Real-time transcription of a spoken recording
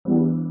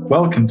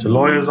Welcome to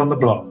Lawyers on the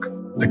Block,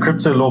 a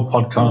crypto law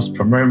podcast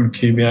from Roman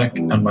Kubiak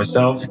and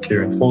myself,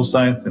 Kieran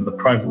Forsyth, in the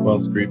Private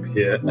Wealth Group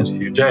here at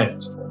Hugh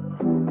James.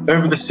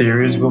 Over the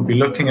series, we'll be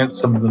looking at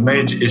some of the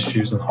major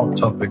issues and hot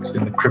topics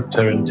in the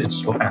crypto and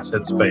digital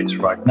asset space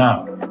right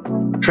now.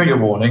 Trigger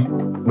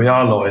warning, we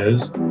are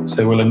lawyers,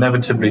 so we'll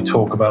inevitably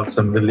talk about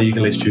some of the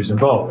legal issues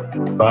involved.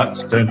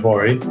 But don't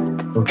worry,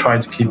 we'll try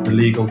to keep the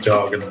legal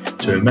jargon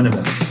to a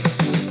minimum.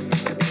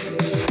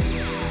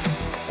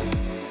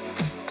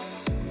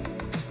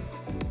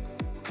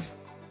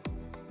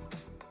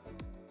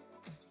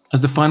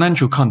 As the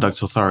Financial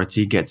Conduct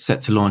Authority gets set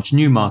to launch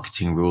new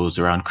marketing rules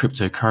around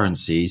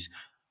cryptocurrencies,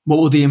 what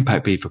will the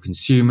impact be for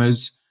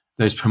consumers,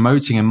 those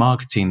promoting and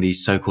marketing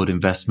these so-called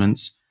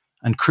investments,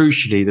 and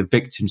crucially, the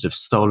victims of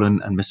stolen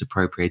and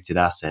misappropriated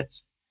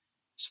assets?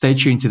 Stay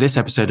tuned to this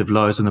episode of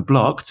Lawyers on the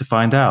Block to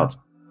find out.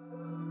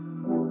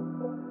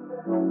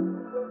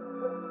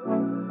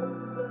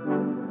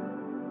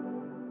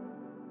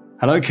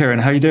 Hello, Kieran.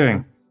 How are you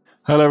doing?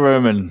 Hello,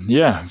 Roman.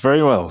 Yeah,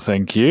 very well,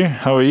 thank you.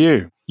 How are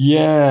you?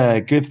 Yeah,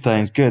 good,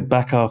 thanks. Good.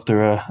 Back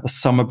after a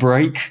summer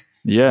break.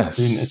 Yes.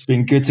 It's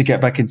been good to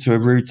get back into a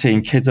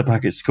routine. Kids are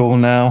back at school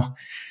now.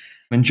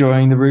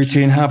 Enjoying the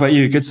routine. How about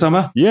you? Good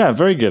summer? Yeah,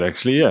 very good,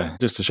 actually. Yeah,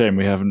 just a shame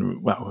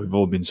we've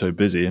all been so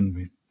busy,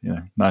 and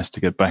nice to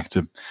get back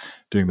to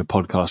doing the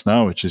podcast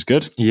now, which is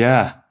good.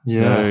 Yeah.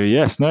 So,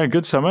 yes, no,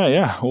 good summer.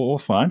 Yeah, all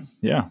fine.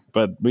 Yeah,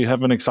 but we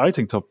have an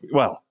exciting topic.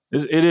 Well,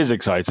 it is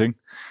exciting.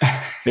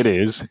 It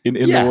is in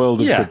the world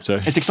of crypto.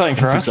 It's exciting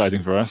for us. It's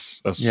exciting for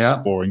us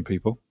boring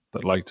people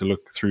that like to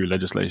look through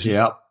legislation.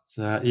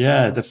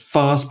 Yeah. The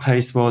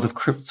fast-paced world of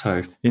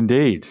crypto.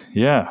 Indeed.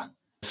 Yeah.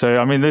 So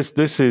I mean,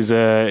 this is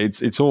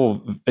it's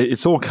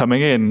all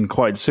coming in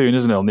quite soon,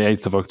 isn't it? On the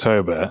 8th of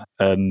October,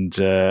 and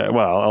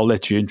I'll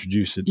let you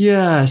introduce it.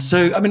 Yeah.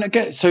 So I mean,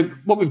 so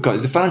what we've got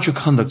is the Financial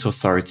Conduct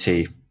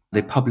Authority.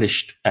 They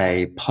published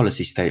a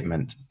policy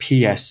statement,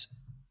 PS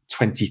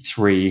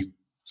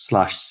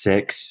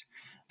 23/6.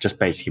 Just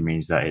basically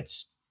means that it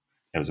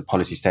was a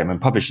policy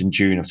statement published in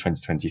June of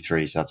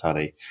 2023. So that's how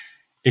they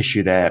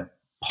issue their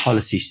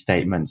policy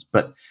statements.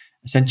 But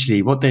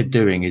essentially what they're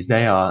doing is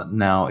they are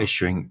now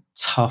issuing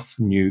tough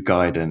new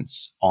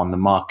guidance on the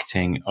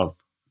marketing of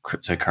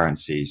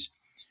cryptocurrencies.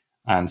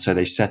 And so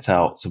they set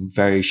out some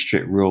very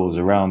strict rules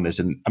around this.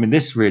 And I mean,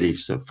 this really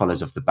sort of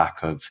follows off the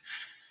back of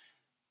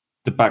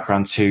the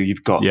background too.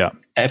 You've got the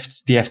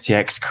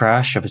FTX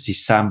crash, obviously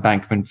Sam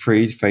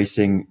Bankman-Fried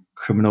facing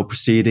criminal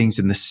proceedings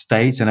in the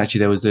States. And actually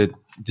there was the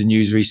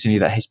news recently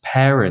that his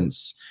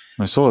parents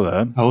I saw that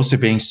are also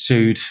being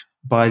sued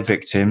by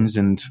victims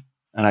and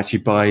actually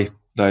by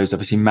those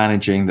obviously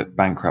managing the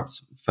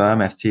bankrupt firm,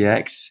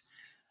 FTX.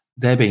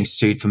 They're being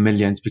sued for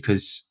millions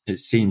because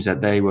it seems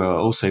that they were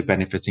also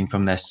benefiting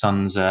from their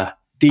son's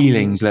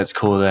dealings, let's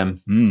call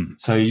them.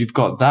 So you've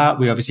got that.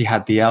 We obviously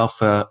had the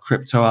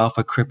crypto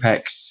alpha,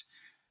 Crypex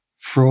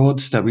fraud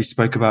that we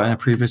spoke about in a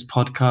previous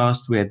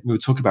podcast. We were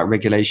talking about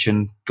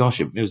regulation. Gosh,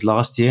 it was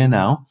last year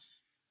now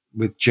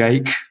with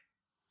Jake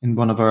in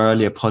one of our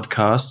earlier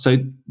podcasts. So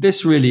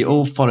this really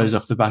all follows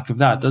off the back of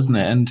that, doesn't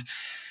it? And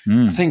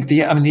I think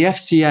the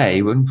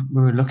FCA, when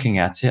we were looking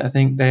at it, I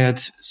think they had,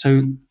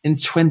 so in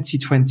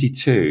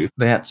 2022,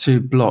 they had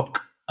to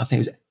block, I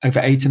think it was over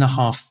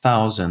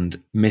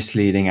 8,500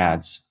 misleading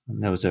ads.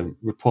 And there was a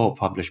report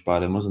published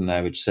by them, wasn't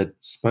there, which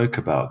spoke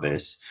about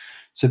this.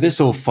 So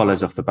this all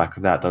follows off the back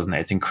of that, doesn't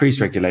it? It's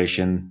increased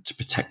regulation to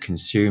protect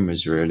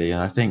consumers, really. And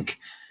I think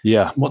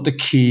what the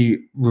key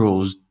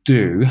rules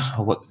do,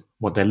 or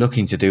what they're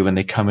looking to do when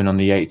they come in on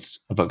the 8th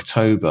of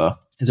October,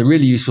 is a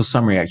really useful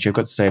summary, actually. I've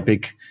got to say a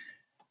big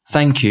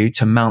thank you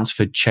to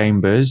Mountford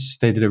Chambers.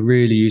 They did a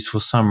really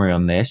useful summary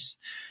on this.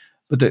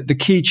 But the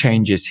key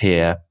changes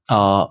here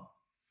are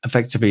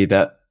effectively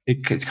that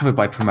it's covered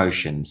by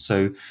promotion.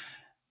 So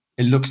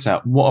it looks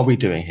at what are we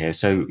doing here?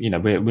 So,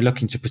 we're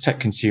looking to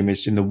protect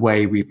consumers in the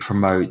way we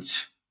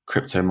promote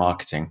crypto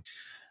marketing.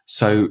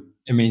 So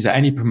it means that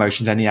any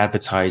promotions, any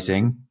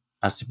advertising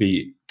has to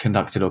be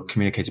conducted or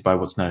communicated by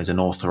what's known as an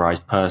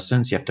authorized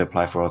person. So you have to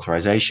apply for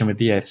authorization with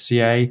the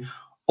FCA,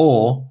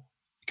 or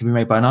it can be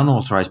made by an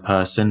unauthorized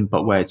person,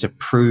 but where it's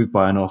approved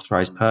by an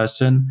authorized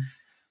person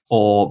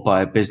or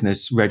by a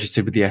business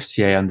registered with the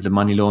FCA under the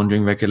money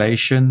laundering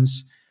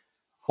regulations,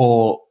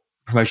 or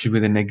promotion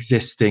within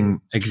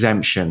existing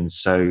exemptions.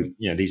 So,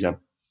 these are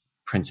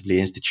principally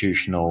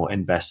institutional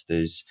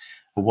investors.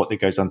 But what it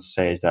goes on to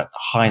say is that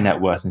high net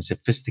worth and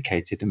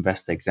sophisticated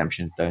investor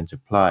exemptions don't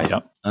apply.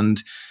 Yep.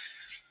 And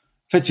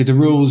effectively, the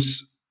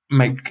rules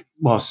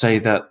say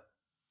that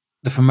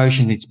the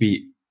promotion needs to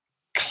be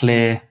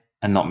clear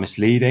and not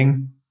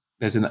misleading.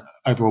 There's an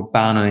overall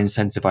ban on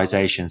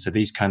incentivization. So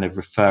these kind of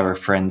refer a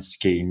friend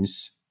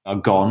schemes are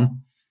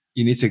gone.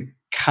 You need to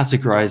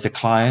categorize the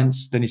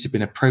clients. There needs to be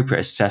an appropriate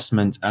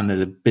assessment, and there's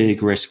a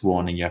big risk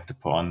warning you have to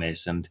put on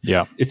this. And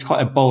it's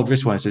quite a bold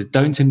risk warning. It says,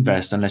 don't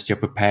invest unless you're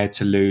prepared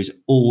to lose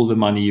all the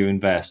money you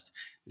invest.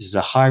 This is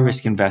a high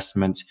risk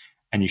investment,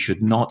 and you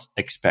should not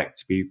expect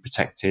to be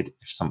protected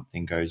if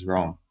something goes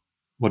wrong.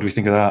 What do we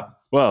think of that?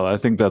 Well, I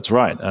think that's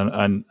right.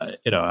 And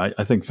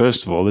I think,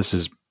 first of all, this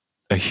is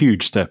a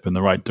huge step in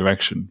the right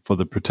direction for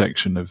the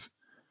protection of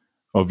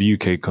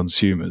UK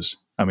consumers.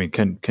 I mean,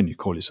 can you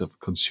call yourself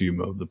a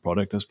consumer of the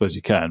product? I suppose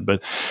you can,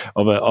 but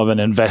of an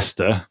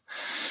investor,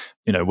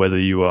 whether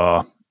you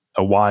are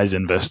a wise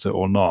investor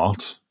or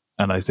not.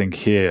 And I think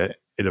here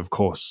it, of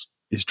course,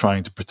 is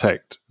trying to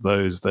protect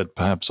those that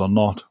perhaps are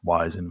not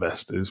wise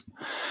investors.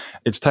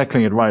 It's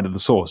tackling it right at the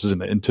source,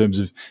 isn't it? In terms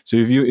of, so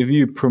if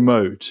you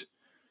promote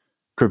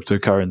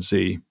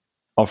cryptocurrency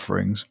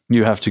offerings,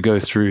 you have to go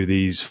through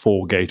these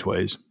 4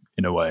 gateways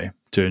in a way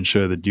to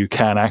ensure that you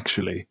can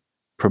actually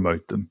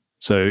promote them.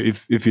 So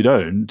if you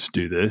don't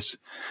do this,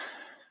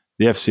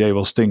 the FCA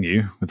will sting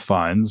you with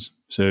fines.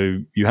 So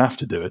you have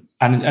to do it.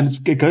 And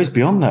it goes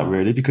beyond that,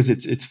 really, because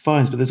it's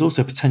fines, but there's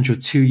also a potential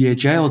 2-year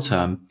jail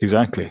term.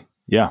 Exactly.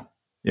 Yeah.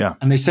 Yeah.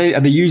 And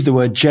they use the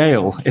word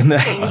jail in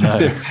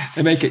there.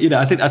 They make it,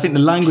 I think the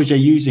language they're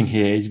using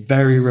here is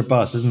very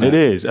robust, isn't it? It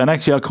is. And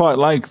actually, I quite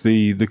like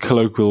the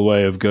colloquial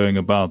way of going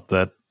about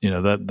that,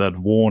 that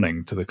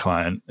warning to the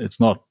client. It's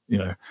not,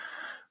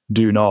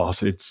 do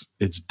not, it's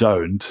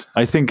don't.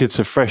 I think it's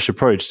a fresh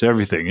approach to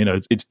everything.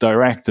 It's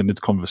direct and it's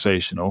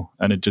conversational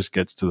and it just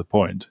gets to the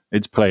point.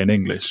 It's plain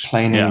English.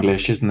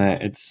 English, isn't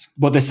it? It's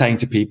what they're saying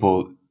to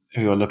people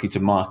who are looking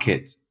to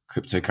market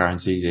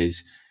cryptocurrencies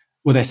is,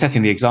 well, they're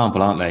setting the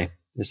example, aren't they?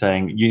 They're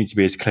saying you need to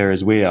be as clear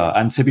as we are.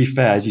 And to be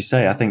fair, as you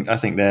say, I think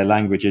their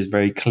language is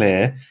very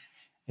clear.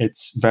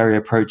 It's very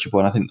approachable.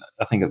 And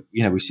I think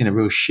we've seen a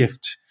real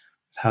shift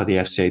how the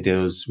FCA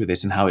deals with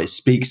this and how it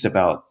speaks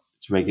about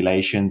its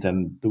regulations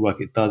and the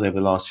work it does over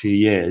the last few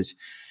years.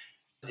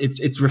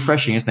 It's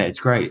refreshing, isn't it? It's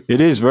great.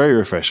 It is very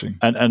refreshing,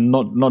 and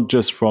not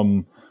just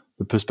from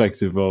the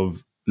perspective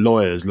of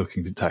lawyers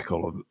looking to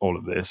tackle all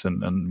of this,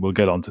 and we'll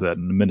get onto that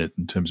in a minute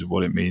in terms of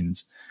what it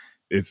means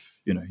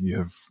if you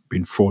have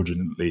been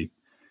fraudulently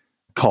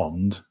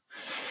conned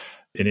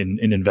in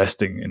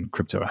investing in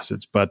crypto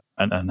assets, but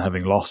and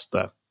having lost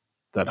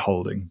that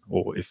holding,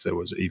 or if there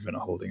was even a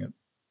holding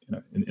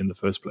in the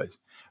first place.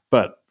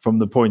 But from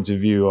the point of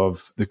view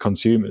of the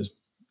consumers,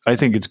 I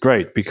think it's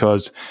great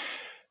because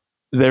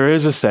there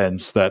is a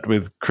sense that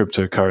with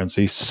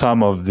cryptocurrency,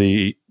 some of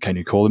the, can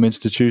you call them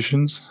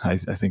institutions? I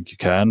think you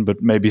can,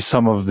 but maybe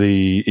some of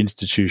the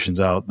institutions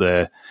out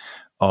there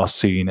are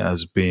seen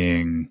as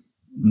being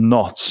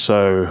not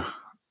so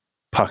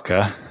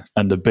pucker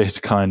and a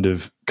bit kind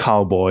of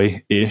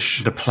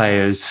cowboy-ish. The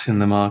players in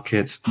the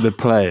market. The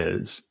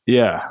players,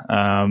 yeah.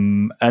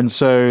 And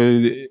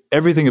so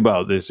everything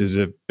about this is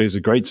a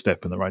great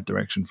step in the right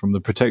direction, from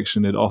the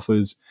protection it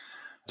offers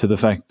to the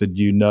fact that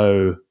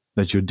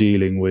that you're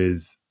dealing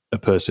with a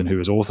person who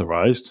is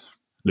authorized,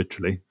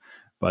 literally,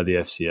 by the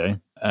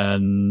FCA.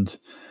 And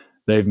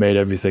they've made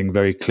everything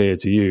very clear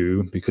to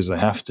you, because they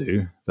have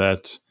to,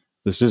 that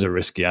this is a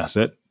risky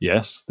asset.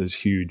 Yes, there's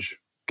huge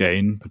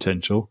gain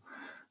potential.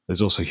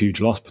 There's also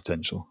huge loss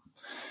potential.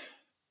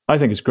 I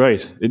think it's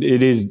great.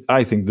 It is,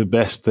 I think, the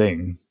best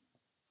thing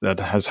that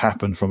has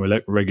happened from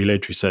a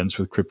regulatory sense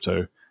with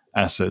crypto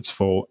assets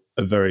for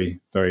a very,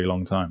 very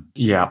long time.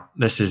 Yeah,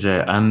 this is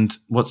it. And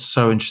what's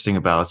so interesting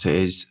about it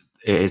is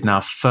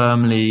now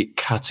firmly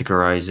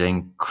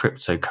categorizing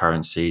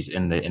cryptocurrencies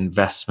in the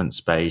investment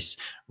space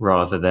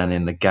rather than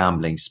in the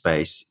gambling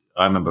space.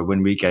 I remember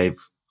when we gave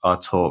our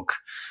talk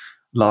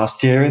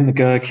last year in the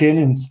Gherkin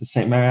in the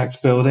St.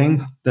 Mariax building,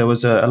 there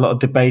was a lot of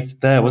debate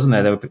there, wasn't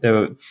there?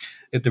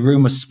 The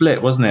room was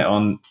split, wasn't it,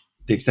 on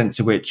the extent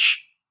to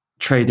which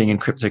trading in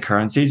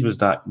cryptocurrencies, was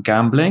that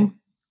gambling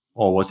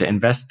or was it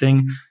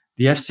investing?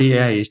 The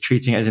FCA is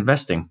treating it as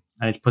investing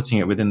and it's putting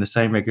it within the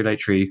same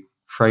regulatory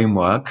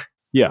framework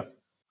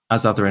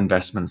as other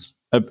investments.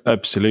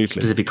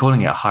 Absolutely. Specifically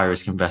calling it a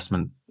high-risk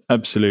investment.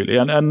 Absolutely.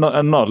 And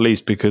not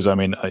least because, I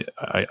mean,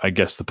 I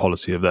guess the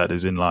policy of that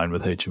is in line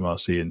with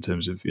HMRC in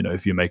terms of,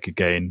 if you make a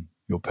gain,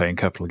 you're paying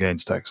capital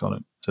gains tax on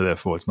it. So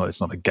therefore, it's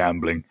not a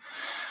gambling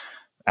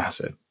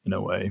asset in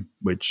a way,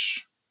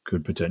 which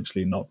could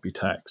potentially not be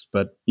taxed.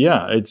 But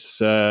yeah, it's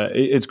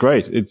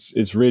great.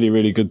 It's really,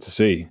 really good to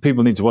see.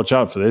 People need to watch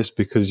out for this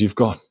because you've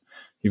got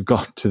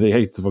to the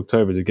 8th of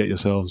October to get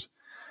yourselves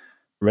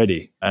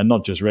ready, and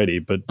not just ready,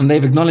 but... And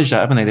they've acknowledged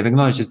that, haven't they? They've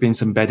acknowledged there's been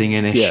some bedding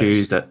in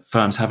issues, that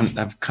firms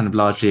have kind of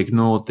largely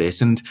ignored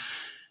this. And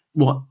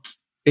what's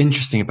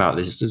interesting about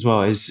this as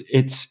well is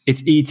it's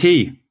ET,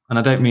 and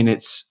I don't mean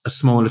it's a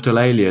small little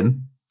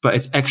alien, but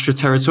it's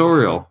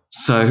extraterritorial.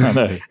 So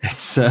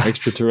it's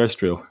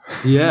extraterrestrial.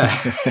 Yeah,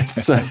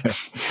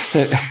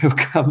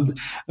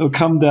 it'll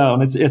come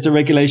down. It's a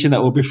regulation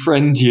that will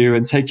befriend you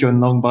and take you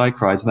on long bike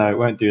rides. No, it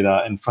won't do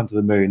that in front of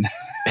the moon.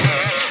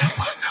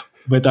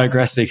 We're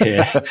digressing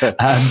here,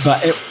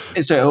 but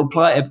it'll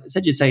apply.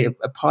 Essentially,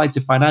 apply to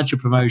financial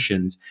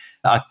promotions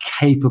that are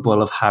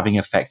capable of having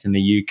effect in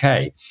the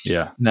UK.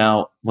 Yeah.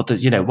 Now, what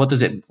does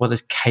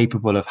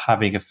capable of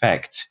having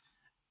effect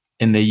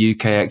in the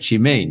UK actually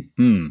mean?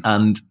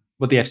 And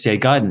what the FCA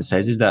guidance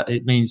says is that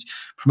it means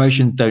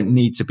promotions don't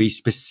need to be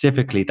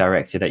specifically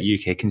directed at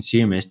UK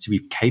consumers to be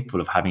capable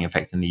of having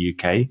effect in the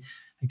UK.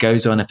 It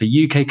goes on, if a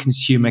UK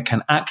consumer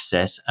can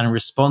access and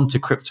respond to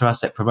crypto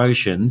asset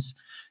promotions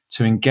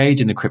to engage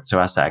in the crypto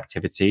asset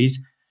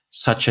activities,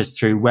 such as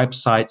through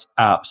websites,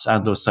 apps,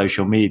 and or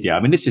social media. I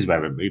mean, this is where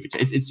we're moving to.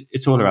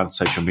 It's all around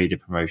social media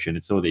promotion.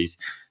 It's all the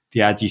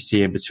ads you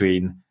see in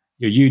between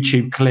your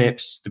YouTube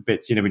clips, the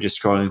bits, we're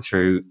just scrolling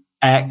through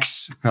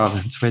X rather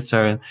than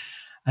Twitter. And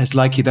it's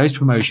likely those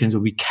promotions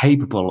will be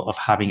capable of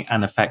having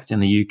an effect in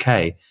the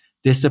UK.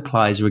 This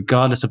applies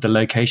regardless of the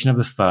location of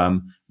the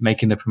firm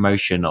making the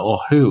promotion or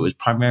who it was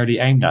primarily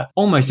aimed at.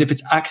 Almost if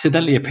it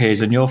accidentally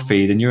appears on your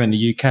feed and you're in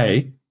the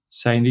UK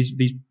saying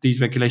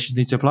these regulations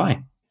need to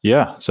apply.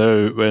 Yeah.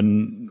 So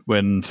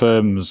when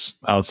firms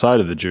outside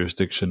of the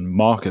jurisdiction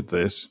market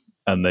this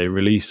and they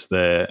release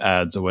their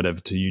ads or whatever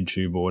to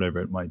YouTube or whatever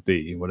it might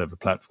be, whatever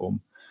platform,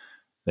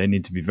 they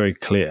need to be very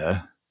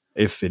clear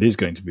if it is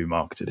going to be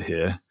marketed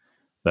here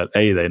that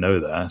A, they know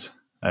that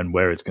and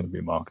where it's going to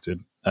be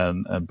marketed,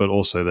 and but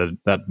also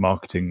that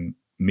marketing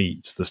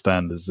meets the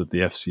standards that the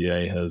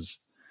FCA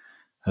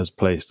has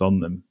placed on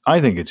them. I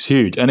think it's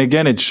huge. And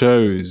again, it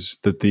shows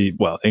that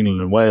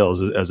England and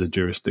Wales as a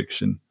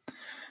jurisdiction,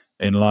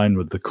 in line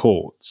with the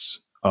courts,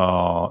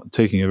 are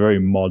taking a very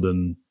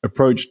modern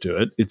approach to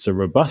it. It's a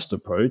robust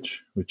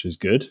approach, which is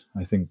good.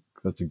 I think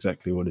that's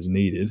exactly what is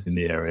needed in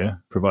the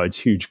area. Provides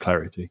huge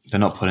clarity. They're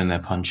not pulling their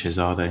punches,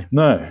 are they?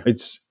 No,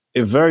 it's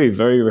very,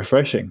 very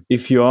refreshing.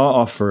 If you are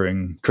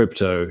offering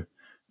crypto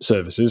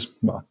services,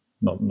 well,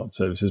 not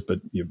services, but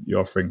you're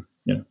offering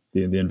the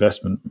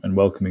investment and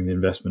welcoming the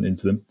investment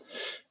into them,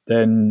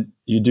 then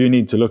you do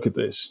need to look at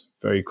this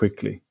very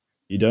quickly.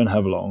 You don't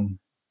have long,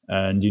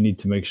 and you need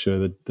to make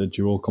sure that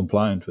you're all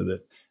compliant with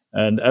it.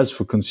 And as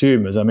for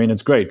consumers, I mean,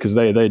 it's great because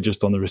they're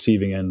just on the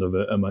receiving end of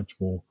a much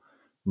more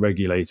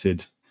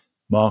regulated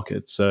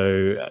market.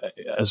 So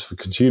as for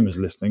consumers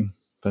listening,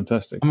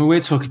 fantastic. I mean, we're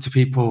talking to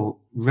people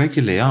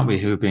regularly, aren't we,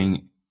 who are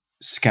being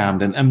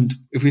scammed. And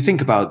if we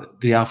think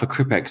about the Alpha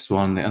Crypex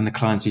one and the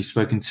clients you've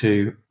spoken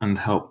to and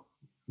help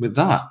with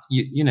that,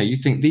 you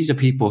think these are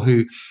people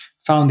who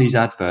found these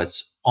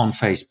adverts on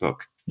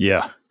Facebook.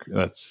 Yeah,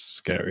 that's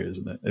scary,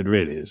 isn't it? It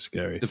really is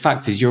scary. The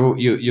fact is,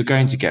 you're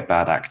going to get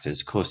bad actors,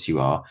 of course you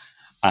are,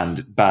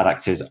 and bad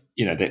actors,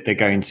 they're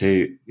going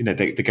to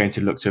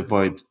look to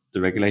avoid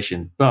the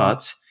regulation.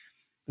 But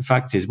the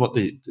fact is, what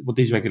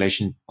these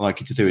regulations are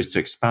likely to do is to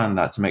expand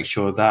that, to make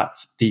sure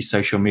that these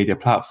social media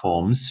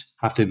platforms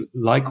have to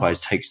likewise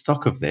take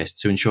stock of this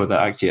to ensure that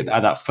actually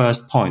at that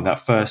first point, that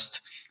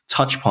first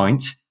touch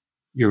point,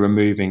 you're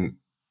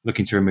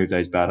looking to remove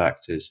those bad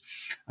actors.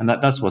 And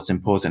that's what's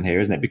important here,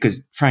 isn't it?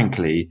 Because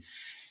frankly,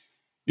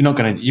 you're not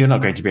going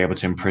to be able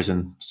to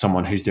imprison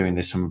someone who's doing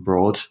this from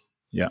abroad.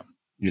 Yeah.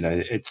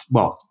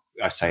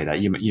 I say that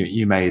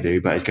you may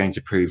do, but it's going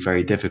to prove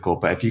very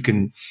difficult. But if you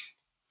can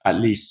at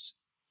least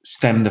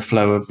stem the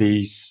flow of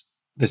this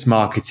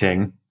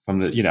marketing from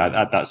the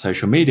at that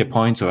social media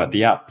point or at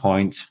the app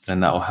point,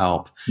 then that will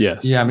help.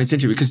 Yes. Yeah, I mean, it's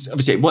interesting because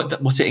obviously what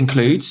it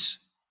includes,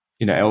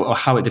 or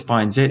how it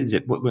defines it, is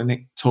it when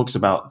it talks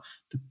about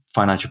the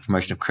financial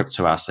promotion of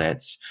crypto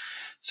assets.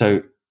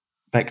 So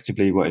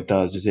effectively what it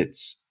does is it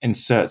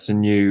inserts a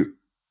new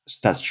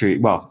statutory,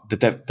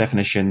 the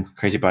definition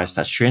created by a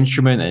statutory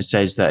instrument, and it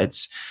says that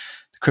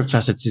crypto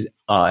assets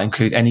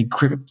include any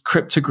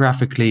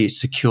cryptographically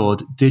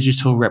secured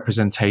digital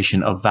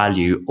representation of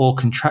value or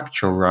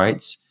contractual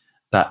rights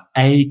that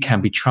A,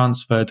 can be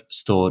transferred,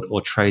 stored,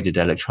 or traded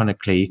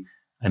electronically,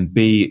 and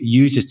B,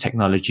 uses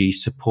technology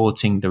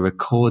supporting the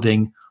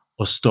recording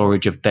or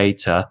storage of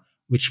data,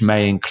 which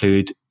may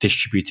include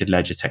distributed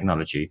ledger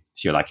technology.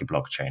 So you're like a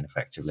blockchain,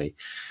 effectively.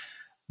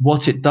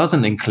 What it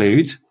doesn't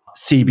include,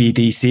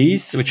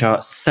 CBDCs, which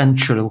are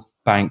central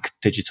bank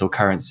digital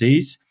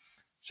currencies.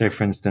 So,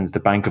 for instance, the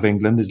Bank of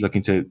England is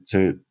looking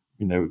to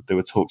there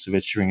were talks of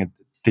issuing a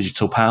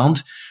digital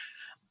pound.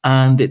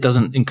 And it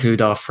doesn't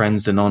include our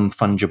friends, the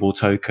non-fungible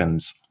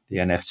tokens, the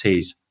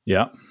NFTs.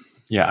 Yeah.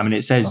 Yeah, I mean,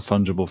 it says... Our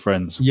fungible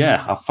friends.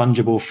 Yeah, our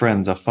fungible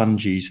friends, our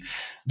fungies.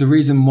 The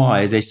reason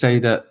why is they say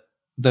that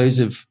those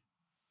have,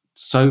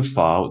 so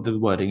far, the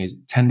wording is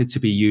tended to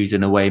be used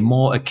in a way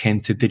more akin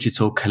to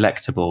digital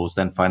collectibles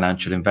than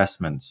financial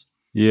investments.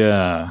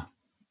 Yeah.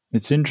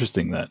 It's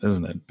interesting that,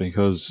 isn't it?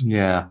 Because...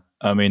 Yeah.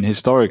 I mean,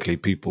 historically,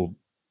 people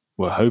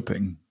were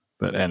hoping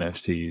that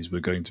NFTs were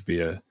going to be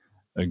a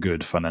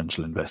good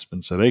financial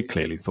investment. So they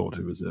clearly thought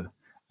it was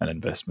an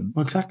investment.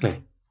 Well,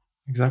 exactly.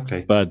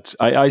 But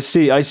I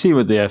see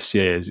what the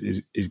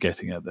FCA is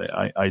getting at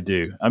there. I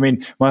do. I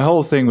mean, my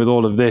whole thing with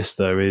all of this,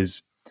 though,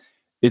 is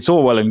it's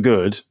all well and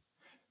good,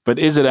 but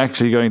is it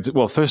actually going to...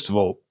 Well, first of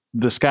all,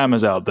 the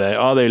scammers out there,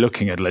 are they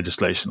looking at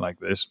legislation like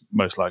this?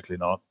 Most likely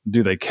not.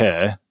 Do they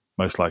care?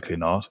 Most likely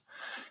not.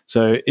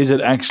 So is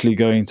it actually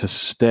going to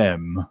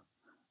stem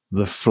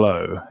the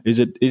flow? Is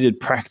it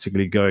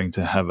practically going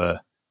to have an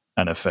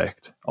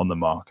effect on the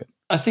market?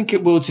 I think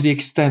it will, to the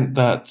extent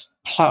that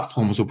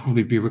platforms will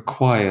probably be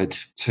required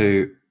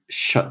to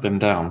shut them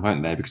down,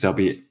 won't they? Because they'll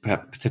be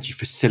potentially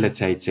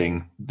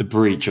facilitating the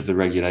breach of the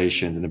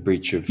regulation and the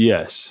breach of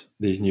these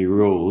new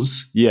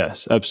rules.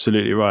 Yes,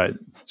 absolutely right.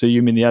 So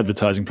you mean the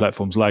advertising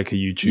platforms like a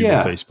YouTube,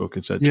 Yeah. or Facebook,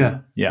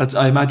 etc.? Yeah.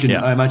 I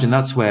imagine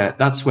that's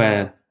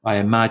where I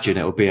imagine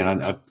it will be,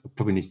 and I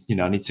probably need,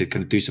 I need to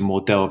kind of do some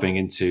more delving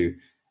into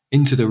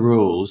the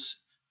rules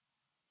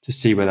to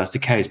see where that's the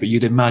case. But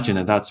you'd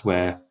imagine that's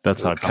how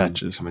it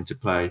come into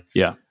play.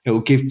 Yeah, it will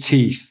give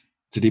teeth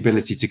to the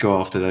ability to go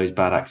after those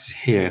bad actors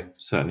here,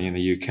 certainly in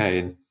the UK.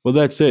 And well,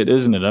 that's it,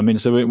 isn't it? I mean,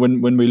 so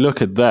when we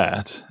look at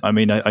that, I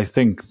mean, I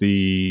think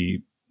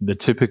the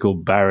typical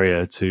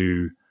barrier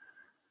to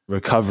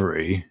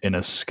recovery in a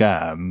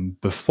scam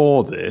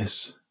before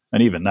this,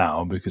 and even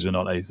now, because we're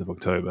not 8th of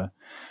October,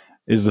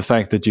 is the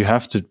fact that you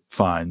have to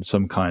find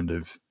some kind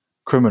of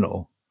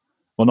criminal.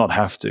 Well, not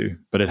have to,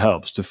 but it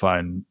helps to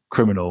find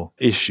criminal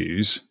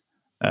issues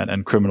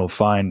and criminal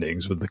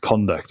findings with the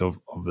conduct of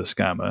the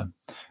scammer.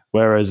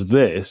 Whereas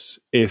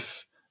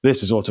if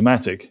this is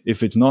automatic,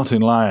 if it's not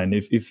in line,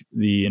 if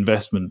the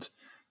investment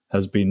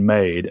has been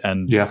made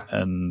and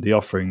the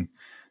offering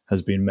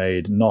has been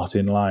made not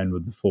in line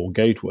with the 4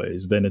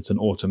 gateways, then it's an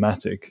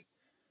automatic,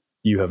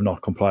 you have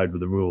not complied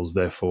with the rules,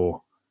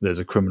 therefore there's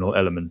a criminal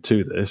element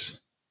to this,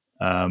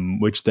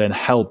 which then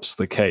helps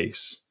the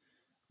case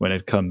when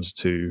it comes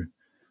to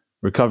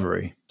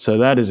recovery. So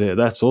that is it.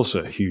 That's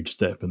also a huge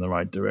step in the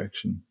right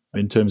direction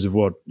in terms of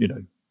what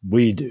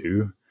we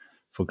do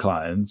for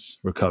clients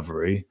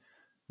recovery.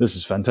 This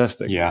is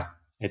fantastic. Yeah,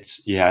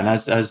 and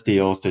as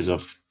the authors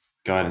of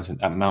guidance at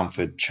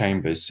Mountford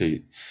Chambers, so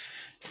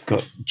you've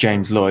got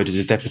James Lloyd,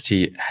 the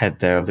deputy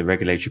head there of the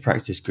regulatory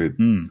practice group,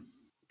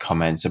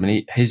 comments. I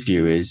mean, his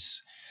view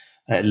is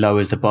it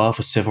lowers the bar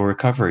for civil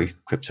recovery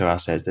crypto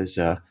assets. There's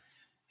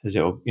it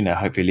will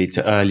hopefully lead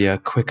to earlier,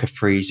 quicker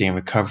freezing and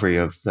recovery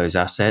of those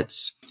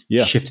assets,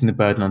 shifting the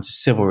burden onto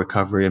civil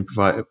recovery and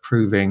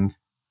proving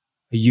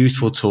a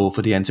useful tool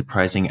for the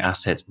enterprising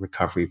asset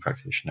recovery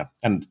practitioner.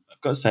 And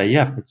I've got to say,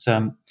 it's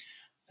I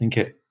think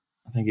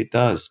it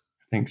does.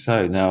 I think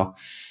so. Now,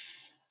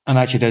 and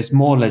actually there's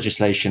more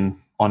legislation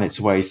on its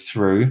way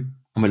through.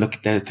 And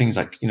there are things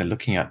like,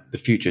 looking at the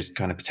future,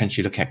 kind of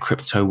potentially looking at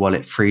crypto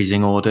wallet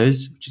freezing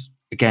orders, which is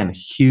again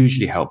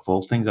hugely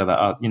helpful. Things like that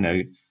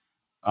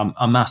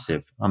are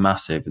massive.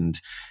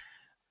 And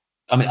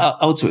I mean,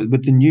 ultimately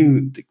with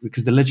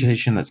because the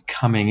legislation that's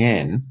coming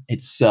in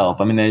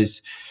itself, I mean,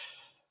 there's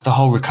the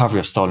whole recovery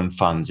of stolen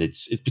funds.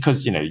 It's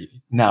because,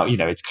 now,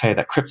 it's clear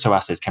that crypto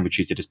assets can be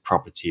treated as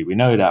property. We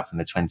know that from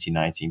the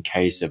 2019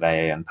 case of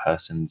AA and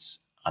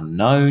persons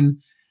unknown,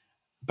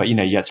 but, you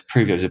had to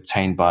prove it was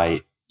obtained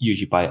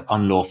usually by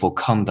unlawful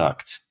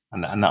conduct.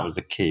 And that was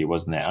the key,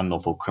 wasn't it?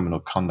 Unlawful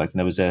criminal conduct. And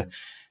there was a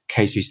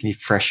case recently,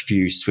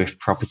 Freshview Swift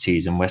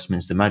Properties in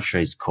Westminster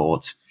Magistrates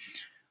Court.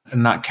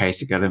 In that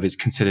case, it's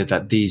considered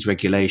that these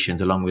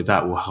regulations, along with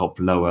that, will help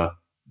lower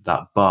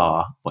that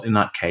bar. But in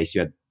that case,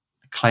 you had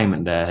a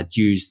claimant there had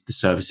used the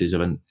services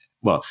of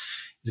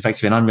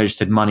effectively an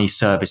unregistered money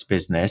service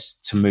business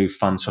to move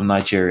funds from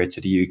Nigeria to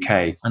the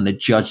UK. And the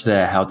judge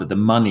there held that the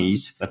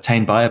monies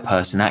obtained by a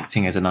person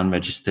acting as an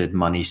unregistered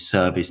money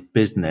service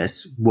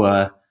business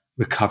were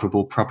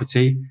recoverable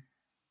property,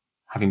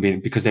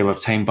 because they were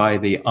obtained by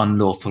the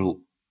unlawful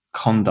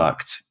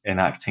conduct in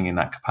acting in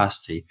that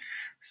capacity.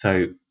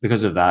 So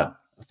because of that,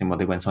 I think what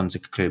they went on to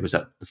conclude was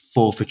that the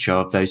forfeiture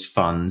of those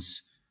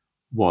funds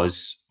in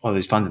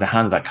the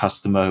hand of that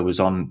customer who was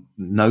on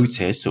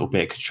notice,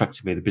 albeit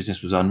constructively, the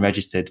business was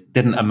unregistered,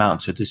 didn't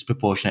amount to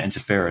disproportionate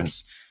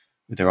interference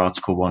with their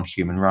Article 1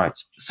 human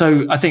rights.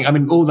 So I think,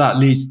 all that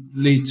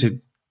leads to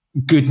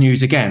good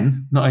news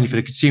again, not only for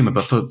the consumer,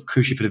 but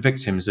crucially for the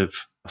victims of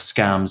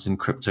scams and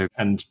crypto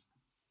and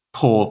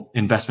poor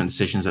investment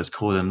decisions, let's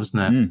call them, doesn't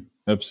it?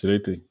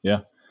 Absolutely. Yeah.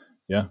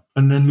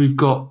 And then we've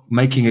got,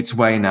 making its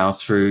way now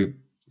through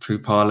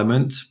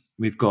Parliament,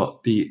 we've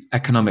got the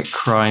Economic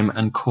Crime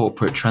and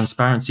Corporate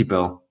Transparency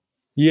Bill.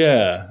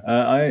 Yeah,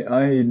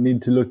 I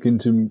need to look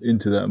into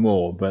that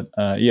more. But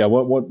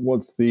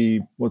what's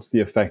the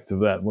effect of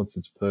that? What's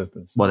its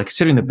purpose? Well, they're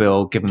considering the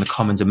bill, given the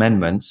Commons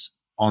amendments,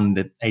 on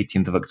the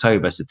 18th of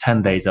October, so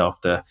 10 days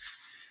after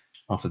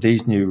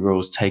these new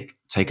rules take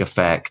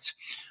effect.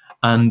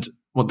 And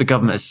what the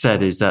government has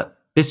said is that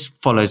this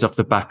follows off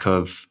the back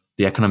of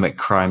the Economic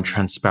Crime,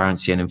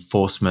 Transparency and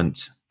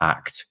Enforcement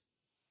Act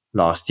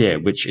last year,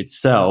 which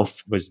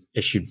itself was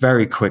issued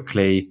very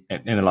quickly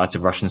in the light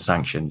of Russian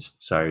sanctions.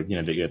 So, you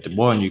had the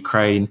war in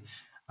Ukraine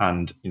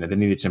and, they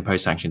needed to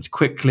impose sanctions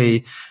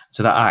quickly.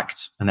 So that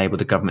act enabled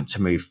the government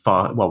to move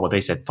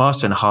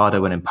faster and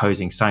harder when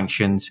imposing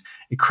sanctions.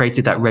 It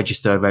created that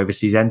register of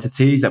overseas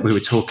entities that we were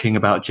talking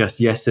about just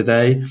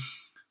yesterday,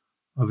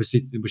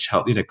 obviously, which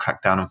helped,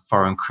 crack down on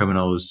foreign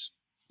criminals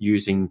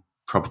using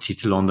property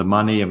to launder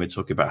money. And we're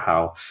talking about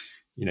how,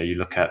 you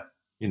look at,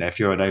 if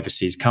you're an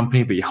overseas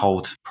company, but you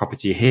hold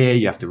property here,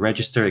 you have to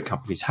register at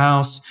company's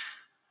house,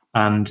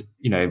 and,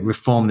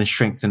 reformed and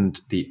strengthened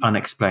the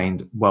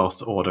unexplained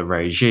wealth order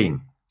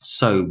regime.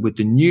 So with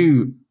the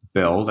new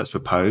bill that's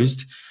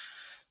proposed,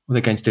 what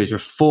they're going to do is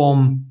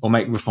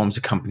make reforms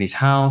to company's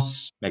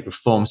house, make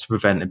reforms to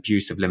prevent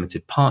abuse of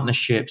limited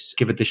partnerships,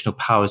 give additional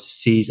powers to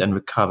seize and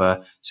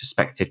recover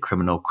suspected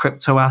criminal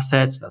crypto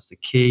assets. That's the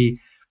key.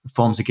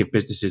 reforms to give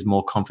businesses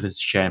more confidence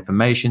to share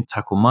information,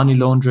 tackle money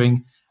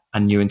laundering,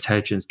 and new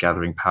intelligence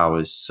gathering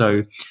powers.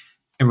 So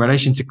in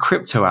relation to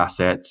crypto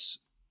assets,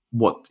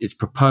 what is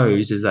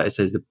proposed is that it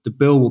says that the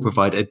bill will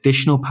provide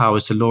additional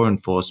powers to law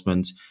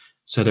enforcement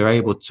so they're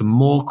able to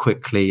more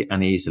quickly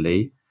and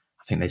easily,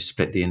 I think they've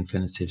split the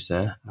infinitives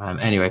there.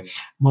 Anyway,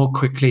 more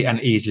quickly and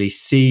easily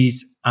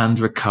seize and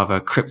recover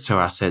crypto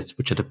assets,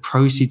 which are the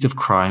proceeds of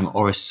crime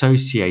or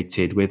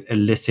associated with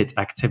illicit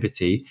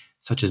activity,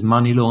 such as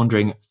money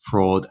laundering,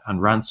 fraud, and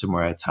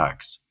ransomware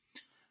attacks.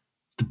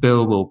 The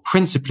bill will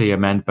principally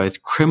amend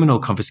both criminal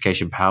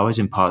confiscation powers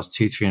in parts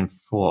 2, 3, and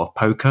 4 of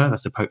POCA,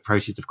 that's the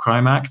Proceeds of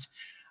Crime Act,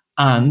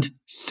 and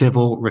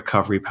civil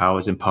recovery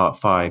powers in part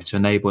 5 to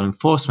enable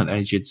enforcement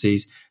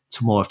agencies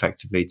to more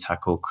effectively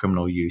tackle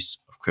criminal use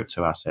of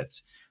crypto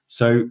assets.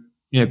 So,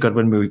 God,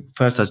 when we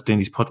first started doing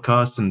these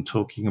podcasts and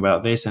talking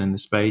about this and in the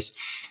space,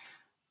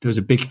 there was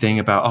a big thing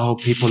about,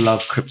 people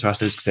love crypto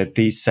assets because they're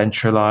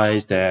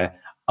decentralized, they're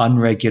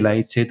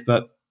unregulated.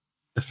 But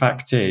the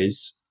fact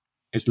is,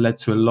 it's led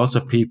to a lot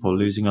of people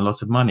losing a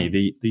lot of money.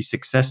 The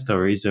success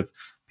stories of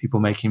people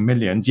making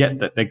millions, yet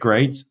that they're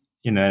great,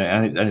 and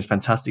it's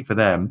fantastic for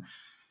them.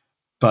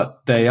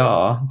 But they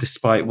are,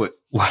 despite what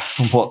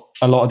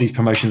a lot of these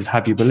promotions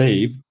have you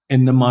believe,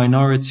 in the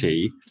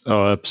minority.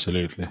 Oh,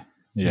 absolutely.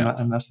 Yeah,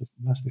 and that's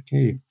the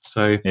key.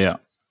 So yeah.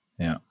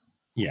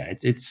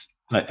 It's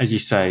like, as you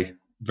say,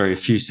 very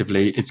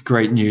effusively, it's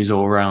great news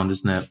all around,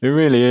 isn't it? It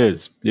really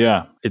is.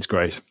 Yeah, it's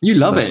great. You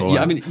love it.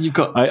 Yeah, I mean, you've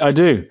got. I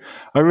do.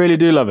 I really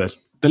do love it.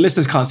 The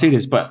listeners can't see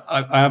this, but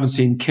I haven't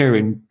seen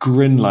Kieran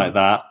grin like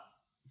that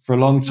for a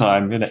long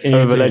time.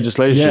 Over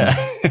legislation.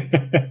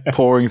 Yeah.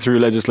 Pouring through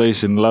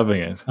legislation,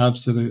 loving it.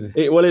 Absolutely.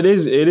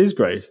 It is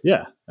great.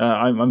 Yeah.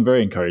 I'm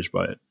very encouraged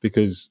by it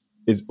because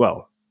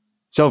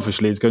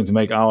selfishly, it's going to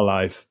make our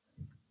life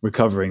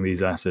recovering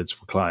these assets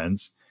for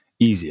clients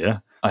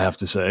easier, I have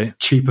to say.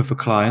 Cheaper for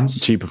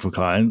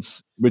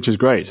clients, which is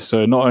great.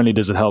 So not only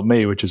does it help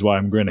me, which is why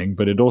I'm grinning,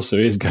 but it also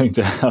is going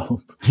to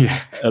help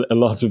a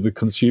lot of the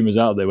consumers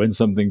out there when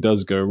something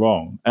does go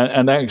wrong.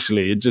 And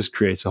actually, it just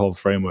creates a whole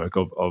framework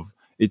of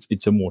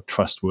it's a more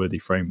trustworthy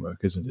framework,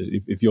 isn't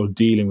it? If you're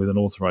dealing with an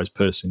authorized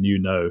person, you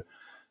know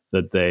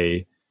that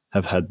they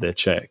have had their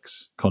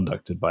checks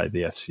conducted by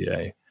the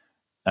FCA,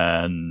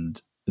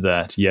 and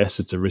that, yes,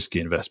 it's a risky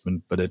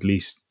investment, but at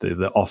least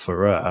the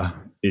offerer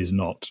is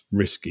not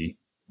risky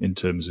in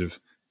terms of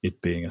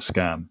it being a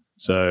scam.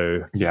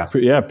 So,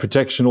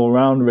 protection all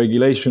round,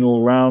 regulation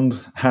all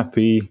round,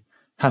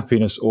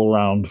 happiness all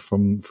round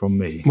from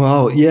me.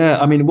 Well,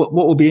 yeah, I mean, what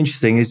will be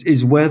interesting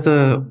is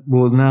whether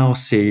we'll now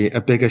see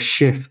a bigger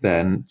shift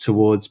then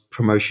towards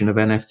promotion of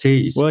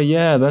NFTs. Well,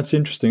 yeah, that's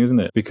interesting, isn't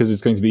it? Because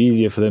it's going to be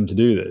easier for them to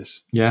do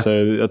this. Yeah.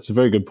 So that's a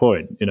very good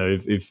point.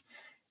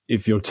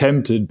 If you're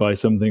tempted by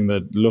something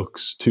that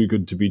looks too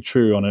good to be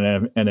true on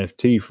an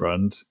NFT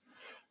front,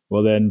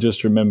 well, then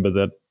just remember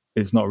that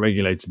it's not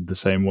regulated the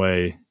same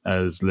way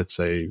as, let's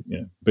say,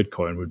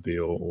 Bitcoin would be,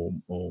 or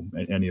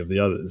any of the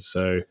others.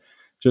 So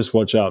just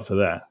watch out for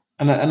that.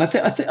 And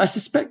I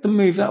suspect the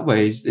move that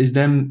way is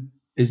the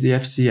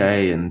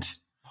FCA and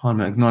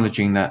Parliament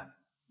acknowledging that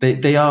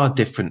they are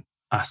different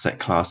asset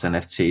class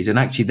NFTs, and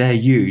actually their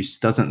use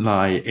doesn't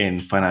lie in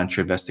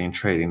financial investing and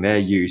trading. Their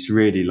use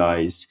really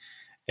lies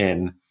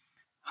in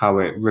how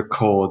it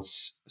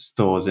records,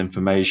 stores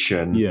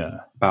information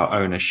about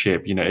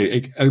ownership.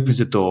 It opens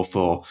the door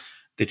for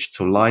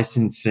digital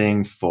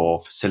licensing,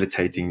 for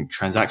facilitating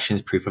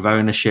transactions, proof of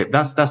ownership.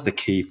 That's the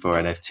key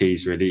for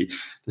NFTs, really.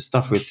 The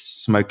stuff with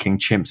smoking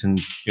chimps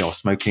and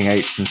smoking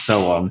apes and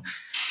so on,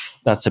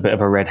 that's a bit of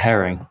a red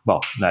herring.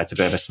 Well, no, it's a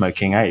bit of a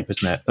smoking ape,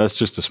 isn't it? That's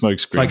just a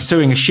smokescreen. Like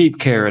suing a sheep,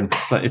 Kieran.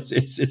 It's like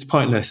it's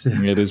pointless.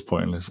 It is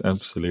pointless,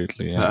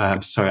 absolutely. Yeah.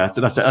 I'm sorry,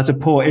 that's a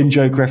poor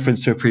in-joke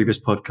reference to a previous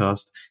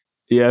podcast.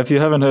 Yeah, if you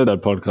haven't heard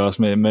that podcast,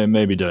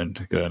 maybe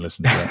don't go and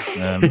listen to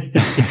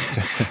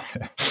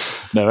that.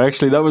 No,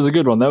 actually, that was a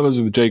good one. That was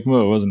with Jake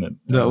Moore, wasn't it?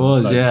 That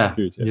was,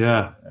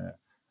 yeah.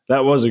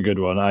 That was a good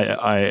one.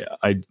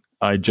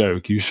 I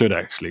joke. You should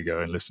actually go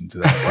and listen to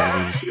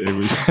that. It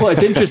was. Well,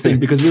 it's interesting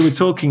because we were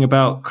talking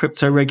about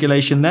crypto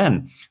regulation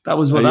then. That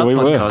was what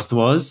podcast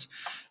was.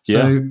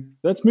 So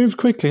that's moved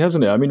quickly,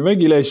 hasn't it? I mean,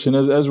 regulation,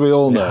 as we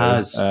all know,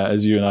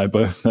 as you and I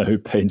both know,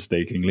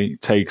 painstakingly,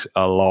 takes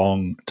a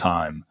long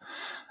time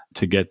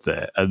to get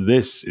there. And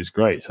this is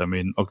great. I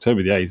mean,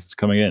 October the 8th is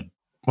coming in.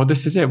 Well,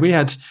 this is it.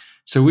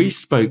 We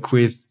spoke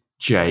with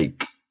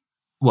Jake.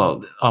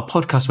 Well, our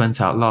podcast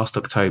went out last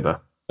October.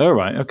 Oh,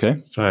 right.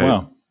 Okay. So,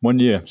 wow. 1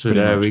 year. So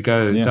there we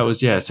go. Yeah. That was,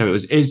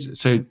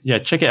 So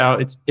check it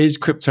out. Is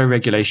crypto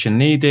regulation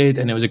needed?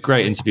 And it was a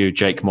great interview with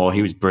Jake Moore.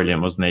 He was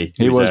brilliant, wasn't he?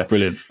 He was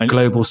brilliant.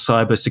 Global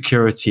cyber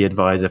security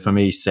advisor from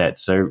ESET.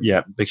 So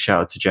big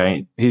shout out to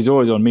Jake. He's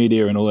always on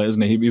media and all that,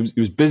 isn't he? He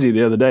was busy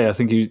the other day. I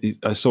think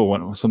I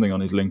saw something on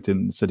his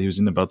LinkedIn that said he was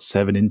in about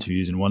 7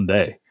 interviews in one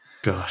day.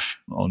 Gosh.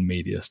 On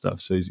media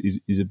stuff. So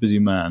he's a busy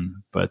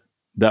man, but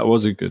that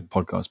was a good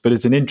podcast. But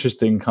it's an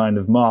interesting kind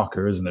of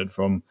marker, isn't it?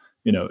 From,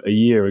 a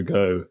year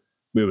ago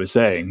we were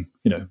saying,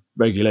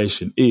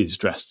 regulation is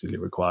drastically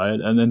required.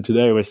 And then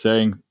today we're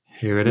saying,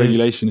 here it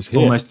regulation is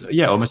here.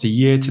 Almost a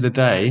year to the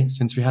day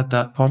since we had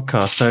that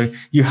podcast. So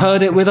you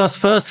heard it with us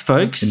first,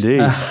 folks.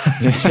 Indeed.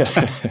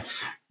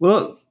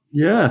 Well,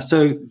 yeah.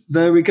 So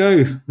there we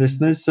go,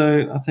 listeners.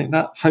 So I think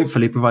that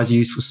hopefully provides a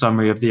useful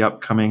summary of the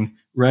upcoming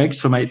regs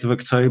from 8th of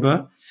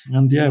October.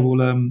 And yeah,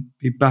 we'll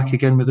be back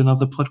again with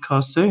another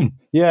podcast soon.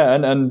 Yeah,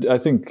 and I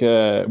think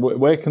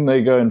where can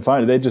they go and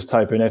find it? They just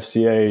type in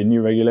FCA,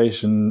 new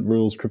regulation,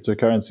 rules,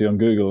 cryptocurrency on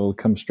Google. It'll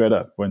come straight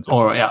up, won't it?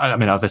 Or,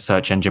 other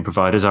search engine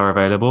providers are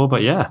available.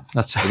 But yeah,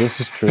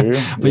 this is true.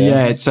 But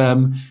yes.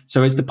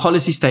 Yeah, it's the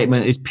policy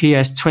statement is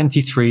PS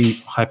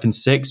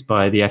 23-6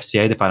 by the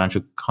FCA, the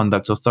Financial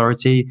Conduct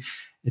Authority.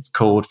 It's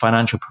called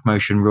Financial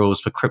Promotion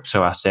Rules for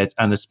Crypto Assets.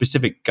 And the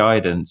specific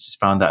guidance is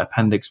found at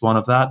Appendix 1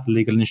 of that, the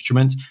legal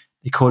instrument.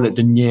 They call it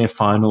the near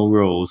final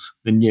rules.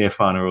 The near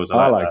final rules.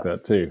 I like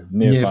that too.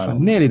 Near final.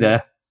 Nearly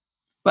there.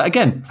 But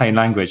again, plain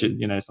language.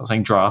 It's not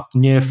saying draft.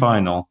 Near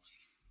final.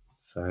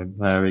 So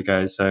there we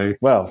go. So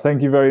well,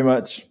 thank you very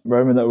much,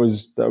 Roman. That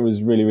was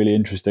really, really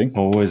interesting.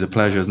 Always a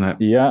pleasure, isn't it?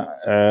 Yeah,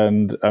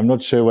 and I'm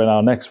not sure when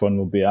our next one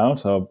will be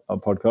out, our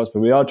podcast,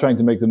 but we are trying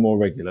to make them more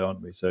regular,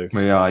 aren't we? So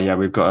we are. Yeah,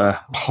 we've got a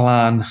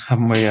plan,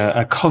 haven't we?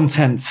 A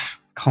content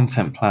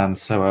plan.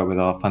 So with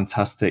our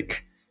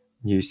fantastic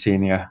new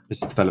senior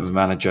business development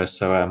manager.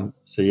 So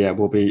yeah,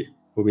 we'll be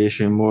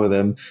issuing more of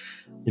them,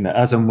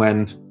 as and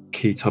when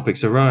key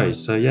topics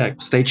arise. So yeah,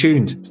 stay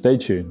tuned.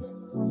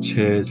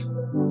 Cheers.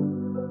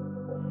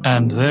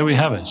 And there we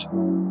have it.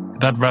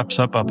 That wraps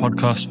up our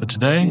podcast for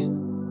today.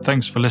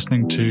 Thanks for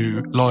listening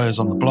to Lawyers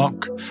on the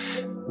Block.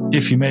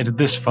 If you made it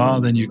this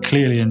far, then you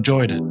clearly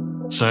enjoyed it.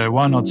 So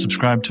why not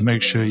subscribe to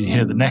make sure you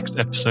hear the next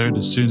episode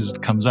as soon as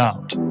it comes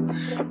out?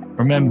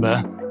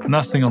 Remember,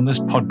 nothing on this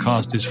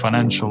podcast is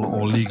financial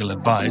or legal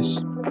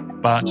advice,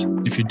 but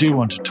if you do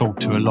want to talk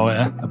to a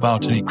lawyer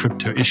about any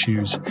crypto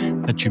issues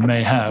that you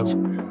may have,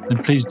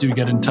 then please do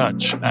get in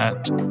touch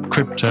at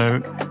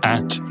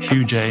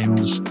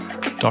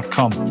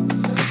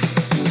crypto@hughjames.com.